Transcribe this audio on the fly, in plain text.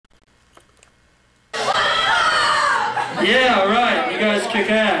Yeah, all right. You guys kick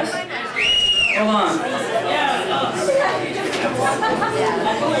ass. Hold on.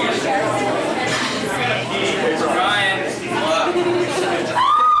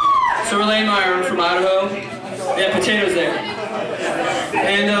 So we're Lanemeyer. I'm from Idaho. Yeah, potatoes there.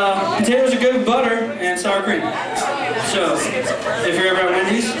 And potatoes are good with butter and sour cream. So if you're ever at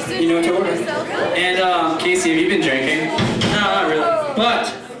Wendy's, you know what to order. And Casey, have you been drinking? no, not really.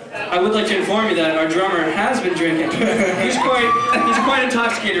 But I would like to inform you that our drummer has been drinking. He's quite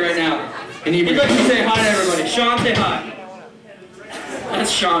intoxicated right now. And he'd like to say hi to everybody. Sean, say hi.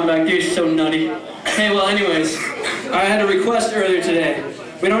 That's Sean back there. He's so nutty. Hey, well, anyways, I had a request earlier today.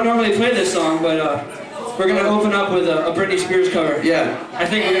 We don't normally play this song, but we're gonna open up with a Britney Spears cover. Yeah. I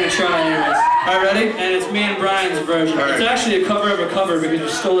think we're gonna try anyways. All right, ready? And it's me and Brian's version. Right. It's actually a cover of a cover because we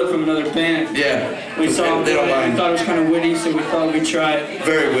stole it from another band. Yeah. We saw it. They don't mind. We thought it was kind of witty, so we thought we'd try it.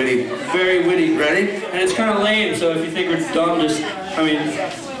 Very witty. Very witty. Ready? And it's kind of lame, so if you think we're dumb, just, I mean...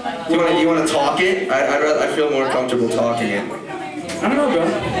 You want to talk it? I feel more comfortable talking it. I don't know, bro.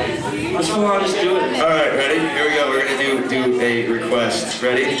 Let's go on, just do it. All right, ready? Here we go. We're gonna do a request.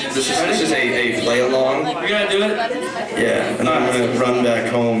 Ready? This is a play along. We gotta do it? Yeah, and I'm gonna run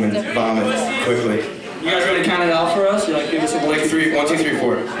back home and vomit quickly. You guys ready to count it out for us? You like give us a Like 3, 1, 2, 3,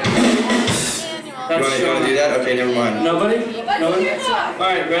 4. You wanna do that? Okay, never mind. Nobody? Nobody? All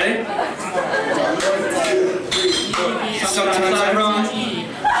right, ready? Sometimes I run.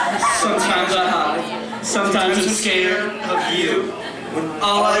 Sometimes I hide. Sometimes I'm scared of you. When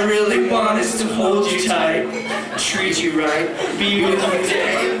all I really want is to hold you tight, treat you right, be with you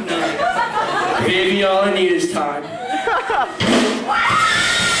day and night. Baby, all I need is time.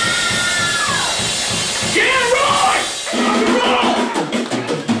 Yeah, right! Rock and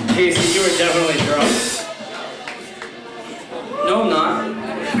roll! Casey, you were definitely drunk. No, I'm not.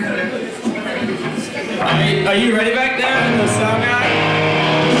 Are you ready back there, the sound guy?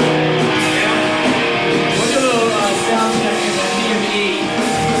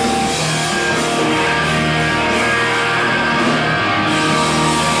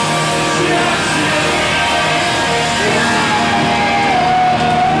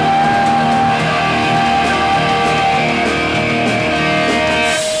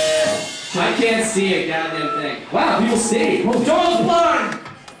 I can't see a goddamn thing. Wow, people see. Oh, Doyle's blind!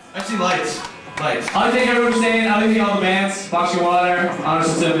 I see lights. Lights. I think everyone's saying, I think all the bands, Boxing Water, Honor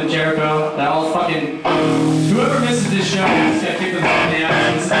System, and Jericho, that all fucking... Whoever misses this show is gonna kick them off the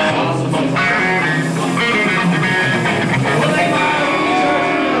ass. This is awesome.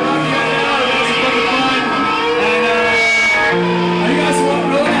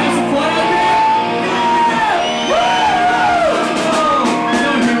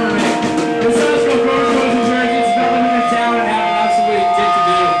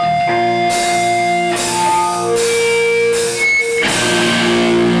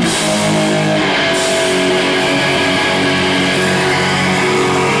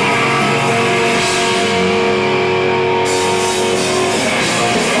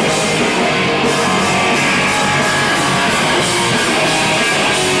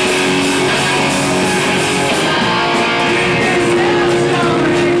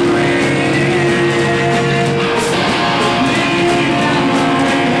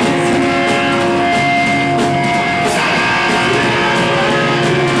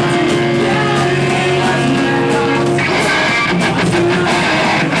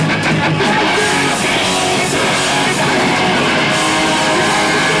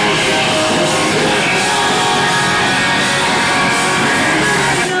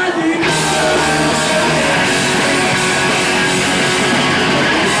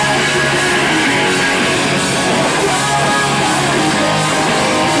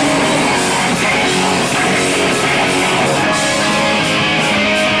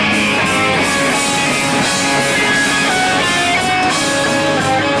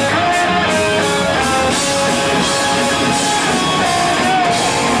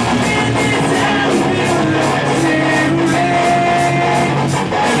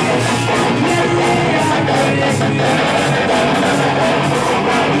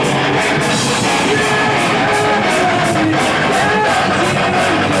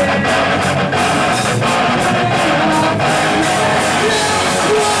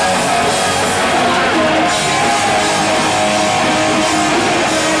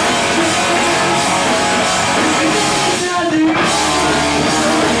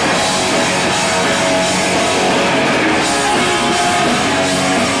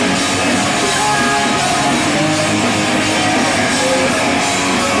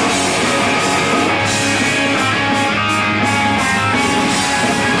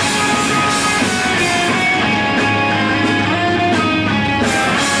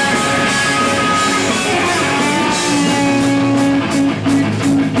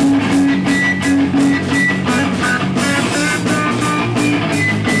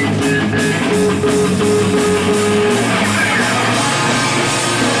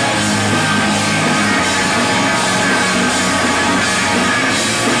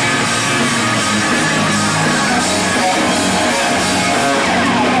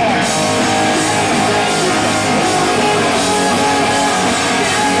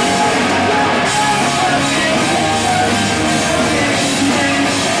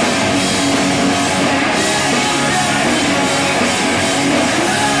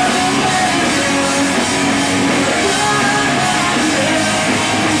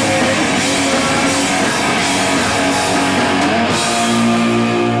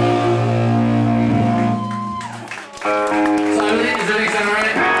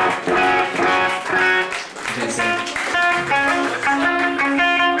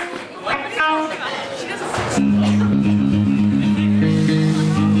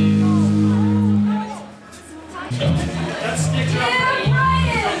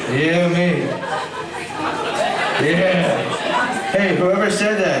 Yeah, me. Yeah. Hey, whoever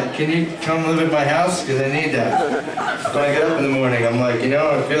said that, can you come live at my house? Because I need that. When I get up in the morning, I'm like, you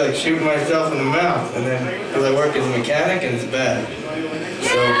know, I feel like shooting myself in the mouth. And then, because I work as a mechanic and it's bad.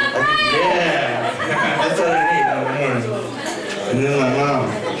 So, yeah. That's what I need in the morning. And then my mom.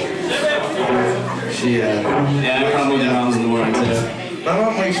 She, Yeah, I probably need moms in the morning too. my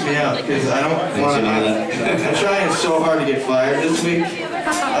mom wakes me up because I don't want to. I'm trying so hard to get fired this week.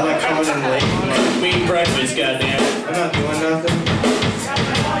 I'm like coming in late. We eat breakfast, goddamn. I'm not doing nothing.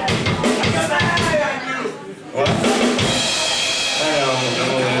 What? I know, I'm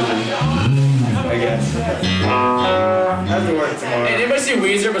a loser. I guess. I have to work tomorrow. Hey, anybody see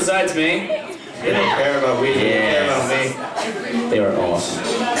Weezer besides me? They don't care about Weezer, they care about me. They were awesome.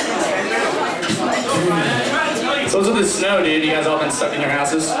 So what's with the snow, dude? You guys all been stuck in your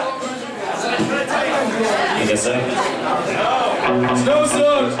houses? I guess so. Snow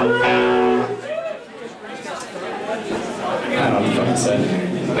sucks! I don't know what the fuck I said.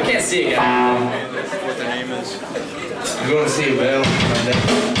 I can't see it, guys. What the name is? I'm going to see a whale Monday.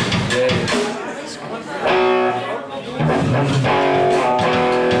 Yeah.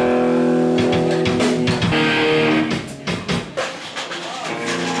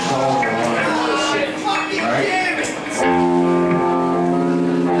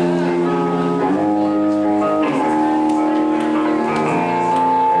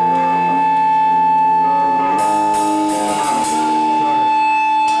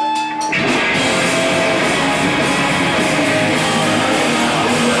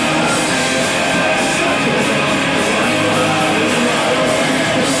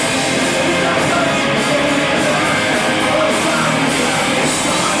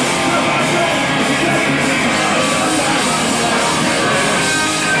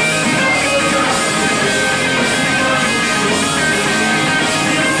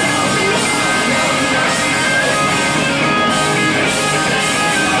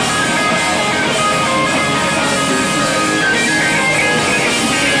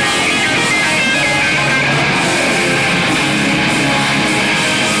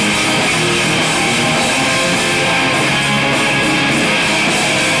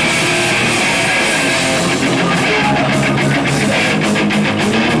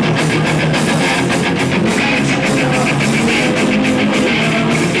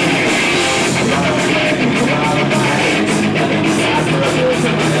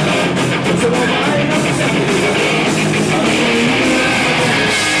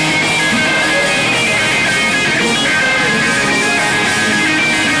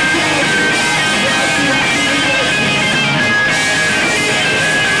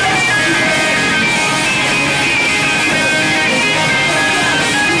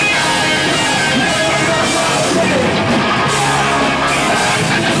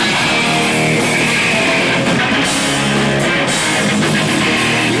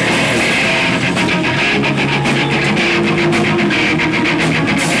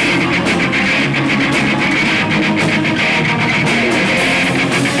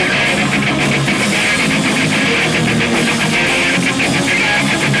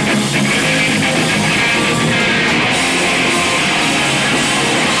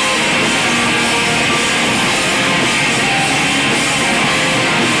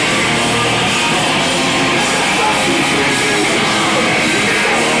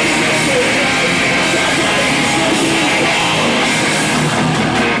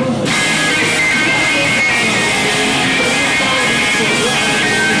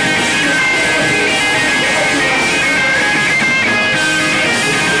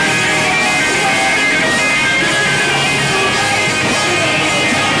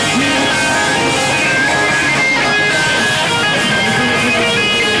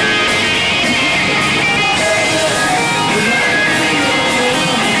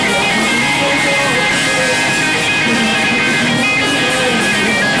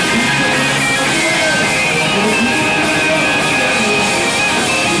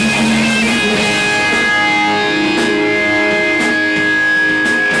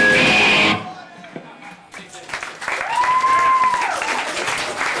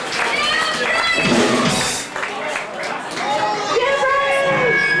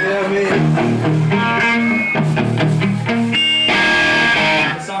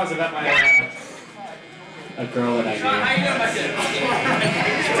 a girl that I knew.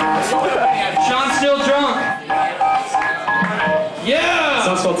 Sean's still drunk. Yeah!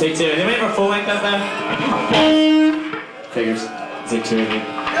 Song's called Take Two. Did we ever full length of that? Figures. Take two of you.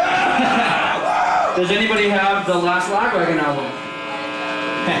 Does anybody have the last Lagwagon album?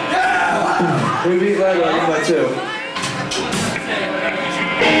 We beat Lagwagon by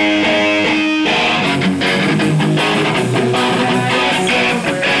 2.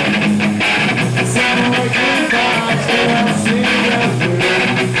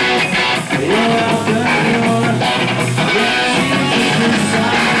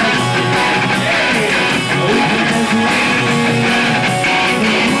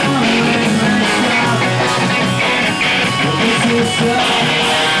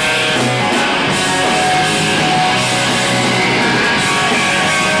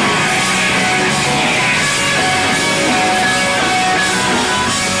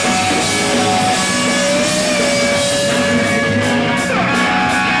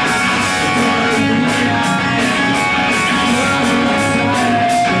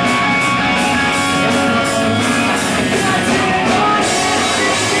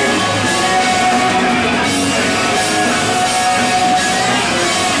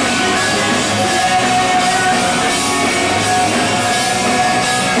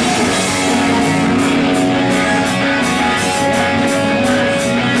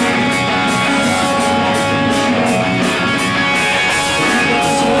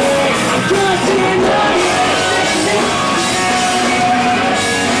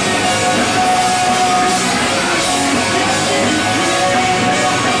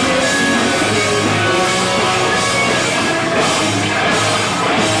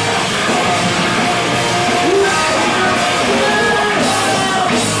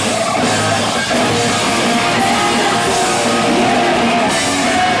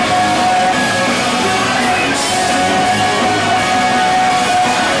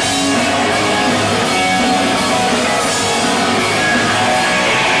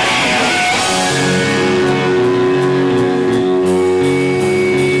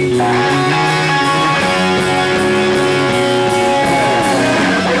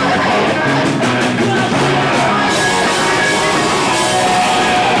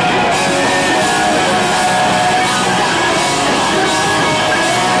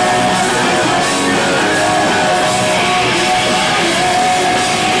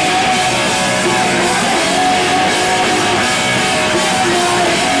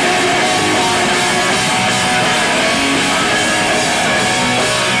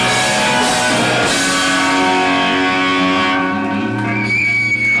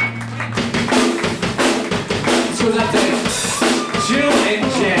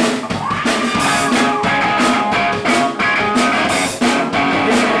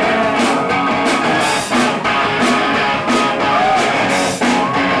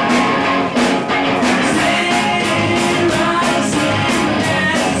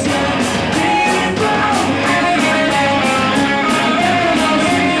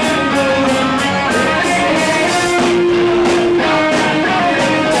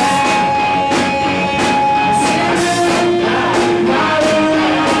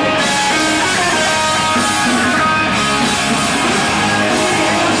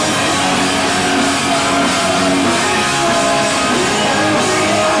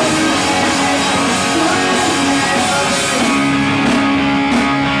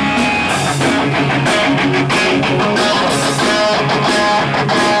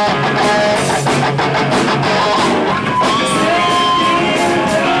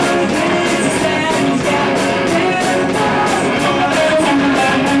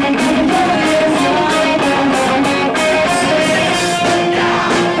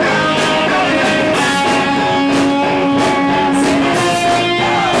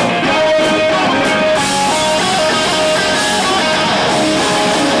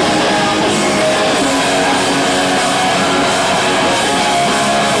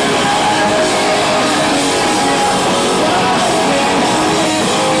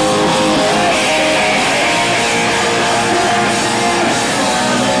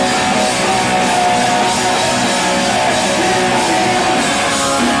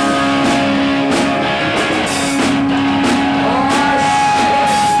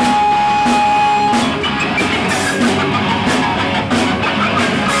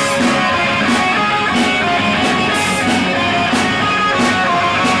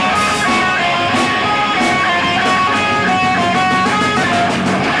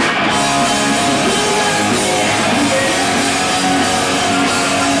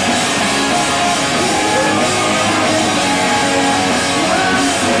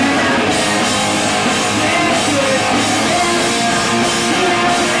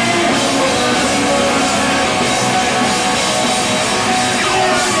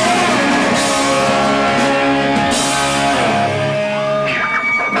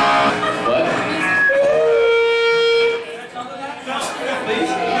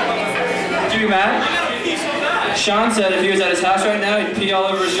 Sean said if he was at his house right now, he'd pee all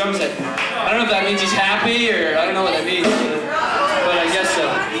over his drum set. I don't know if that means he's happy or I don't know what that means, but I guess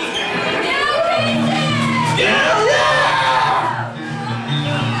so.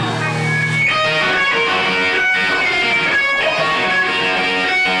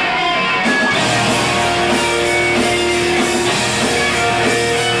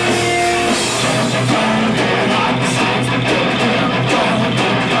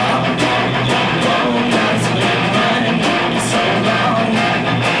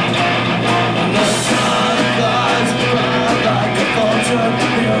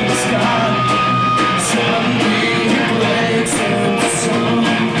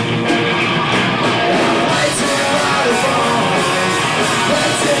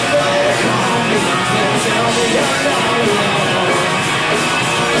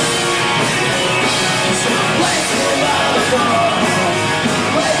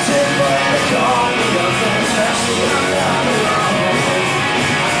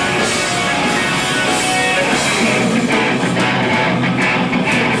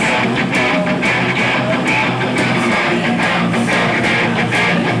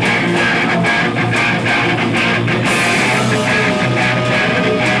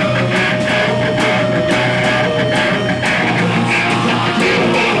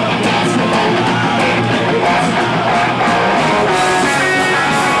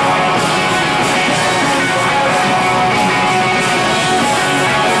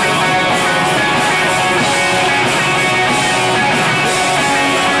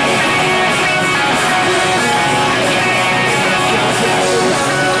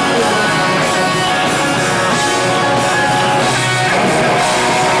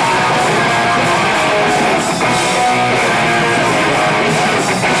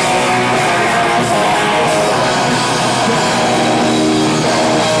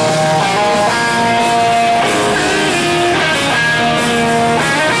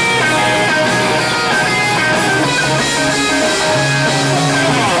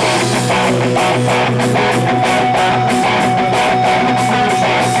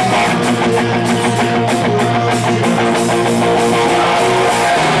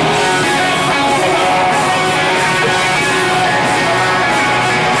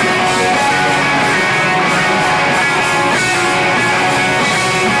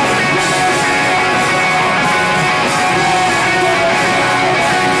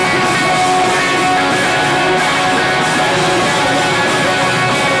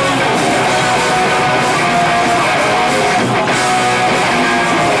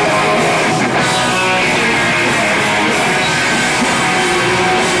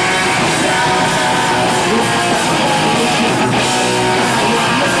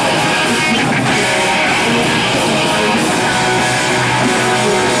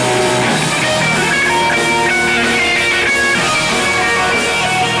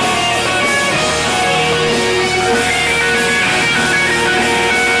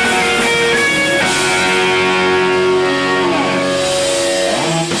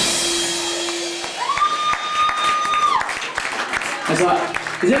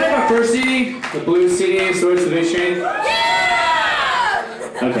 Is that like our first CD? The blue CD, Swords to the Big Chain? Yeah!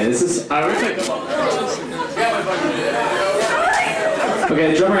 Okay, this is...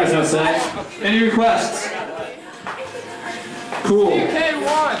 Okay, the drummer has no say. Any requests? Cool. I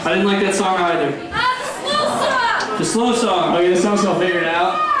didn't like that song either. The slow song. Okay, this song's gonna figure it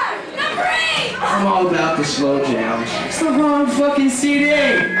out. Number 8! I'm all about the slow jams. It's the wrong fucking CD!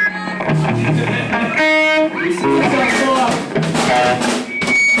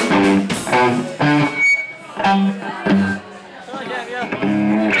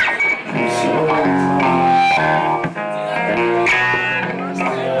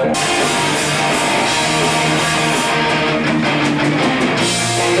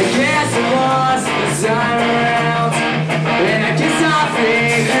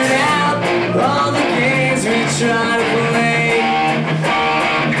 Try to play.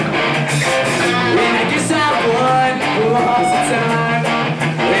 And I guess I won lost the time.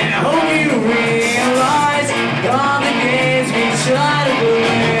 And I hope you realize all the games we try to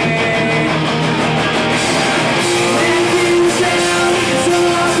play. When you sound so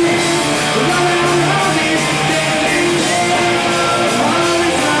often, all these things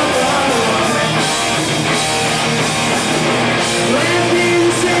always up on. When you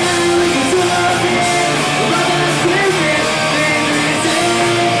sound so often.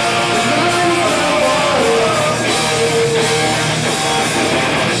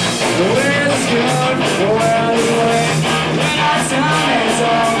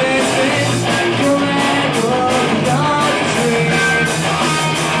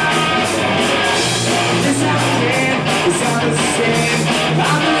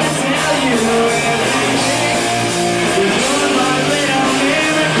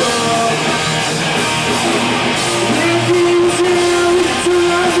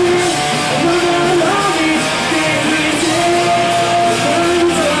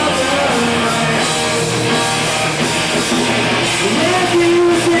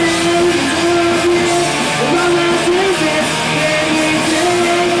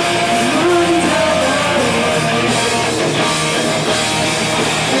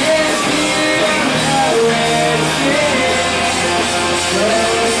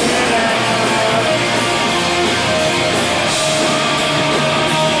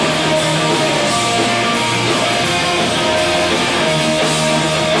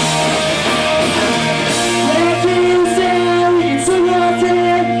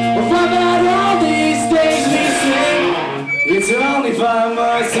 It's only 5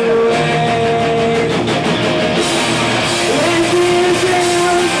 months away. When things get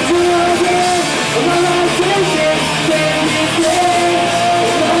to again, all I think is can be said.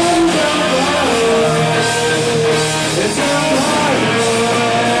 It's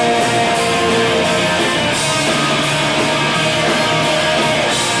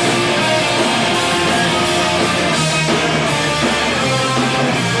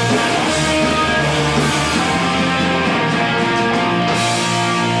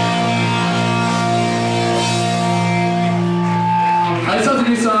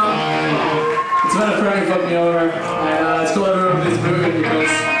song. It's about a friend who fucked me over. And it's called Everyone Is Booing because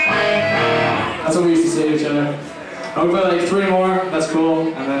that's what we used to say to each other. I'll play like 3 more, that's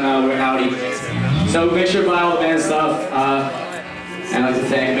cool, and then we're outie. So make sure to buy all the band stuff. And I'd like to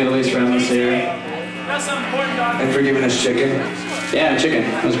thank Middle East Friends here. And for giving us chicken. Yeah, chicken.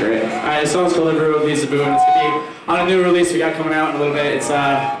 That was great. Alright, this song's called Everyone Is Booing. It's gonna be on a new release we got coming out in a little bit. It's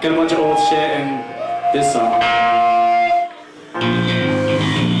got a bunch of old shit and this song.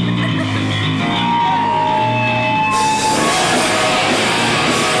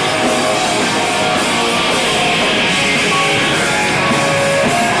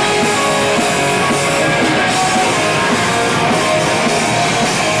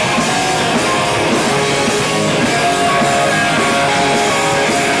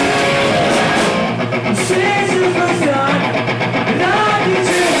 Since the first time, and I can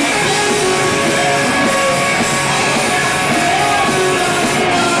tell you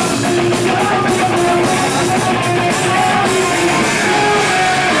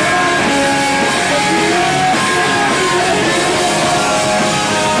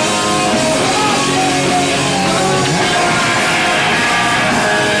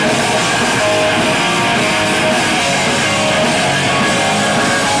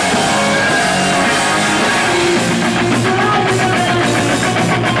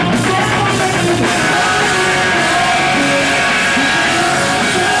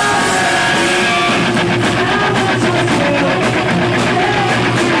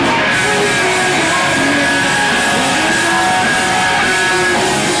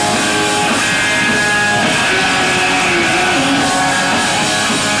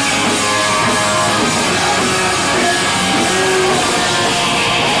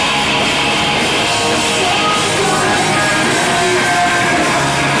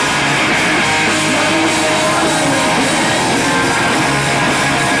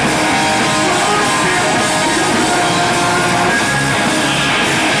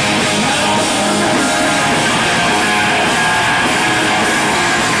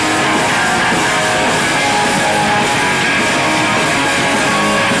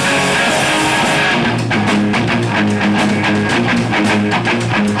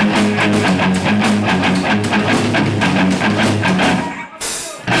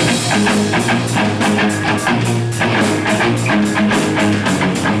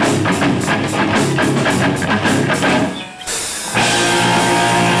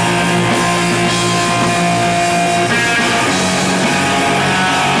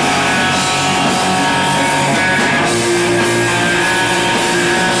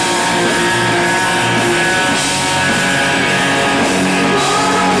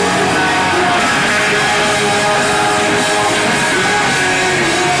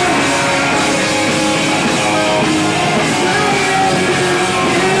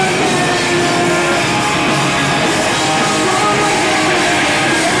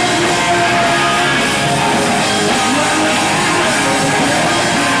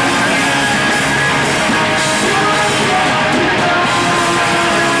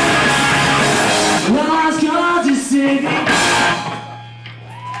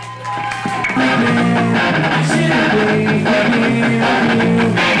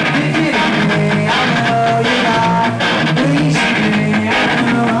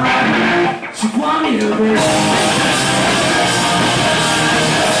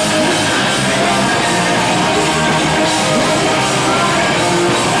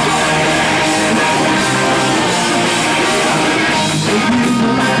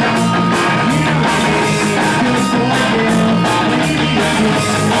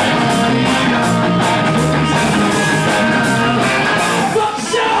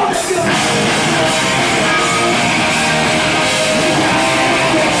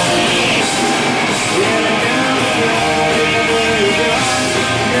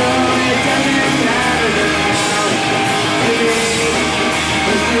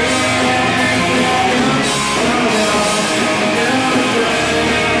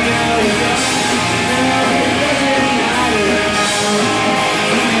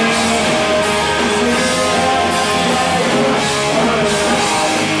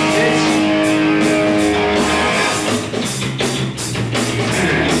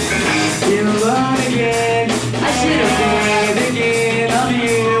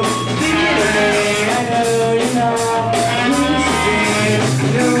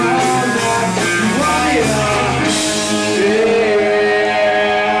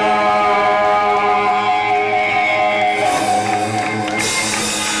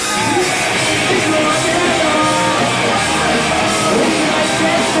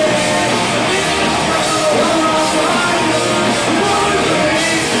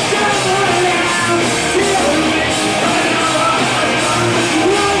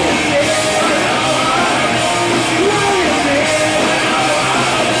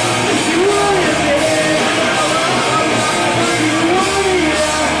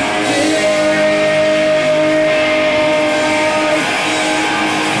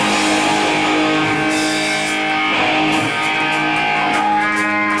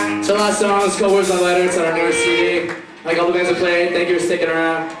song is called Where's My Lighter. It's on our newest CD. Like all the bands that play, thank you for sticking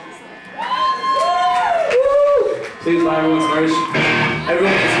around. Woo! Please buy everyone's merch.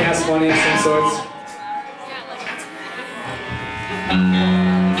 Everyone gets gas money of some sorts.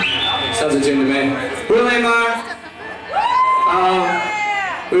 Sounds a tune to me. We're Lanemeyer.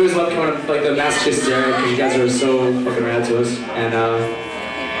 We always love coming to like the Massachusetts area because you guys are so fucking rad to us. And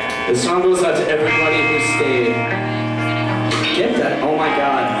the song goes out to everybody who stayed. Get that? Oh my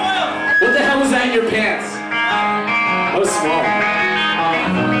god. What the hell was that in your pants? That was small.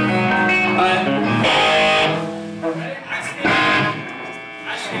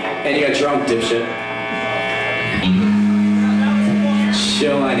 And you got drunk, dipshit.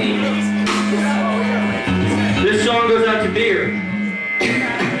 Shoney. This song goes out to beer.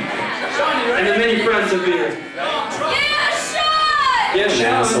 And the many friends of beer. Yeah, shot! Yeah, An Sean.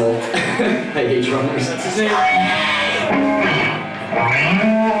 asshole. I hate drummers. That's his name.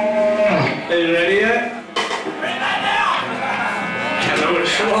 Are you ready yet? Can't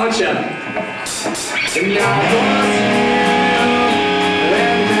launch ya. And I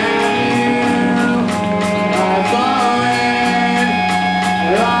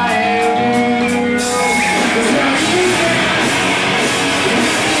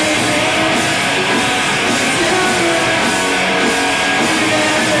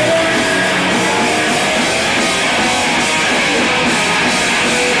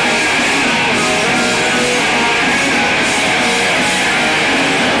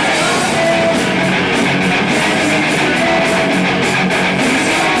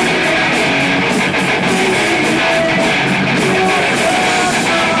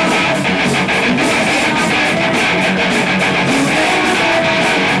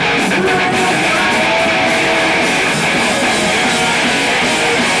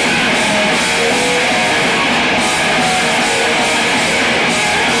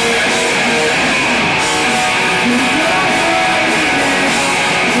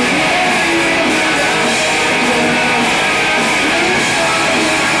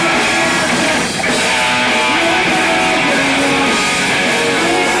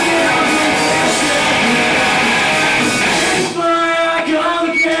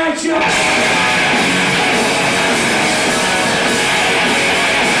want you.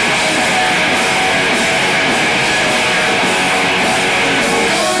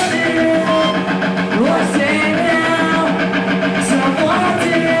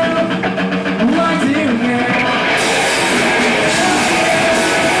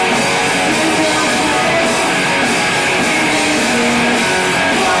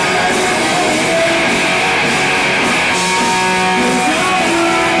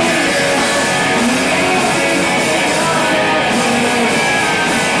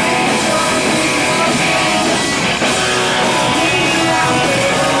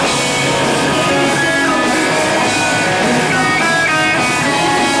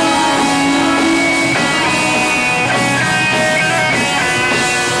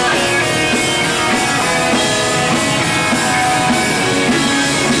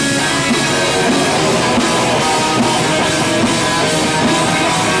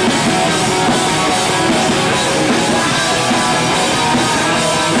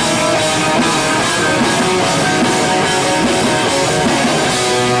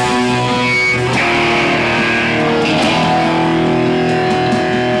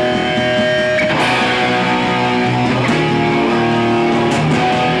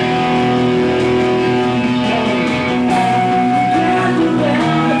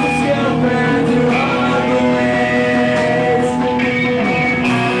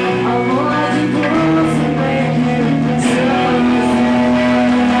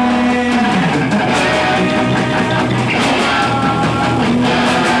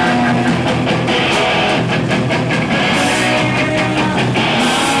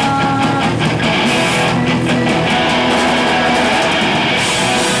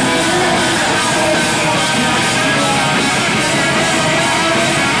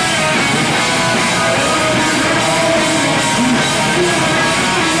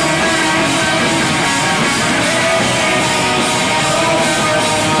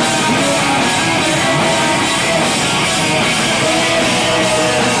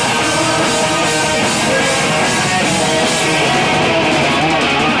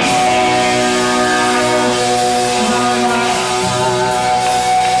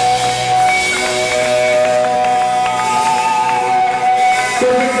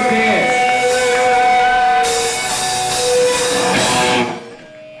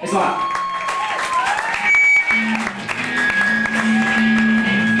 Thanks a lot.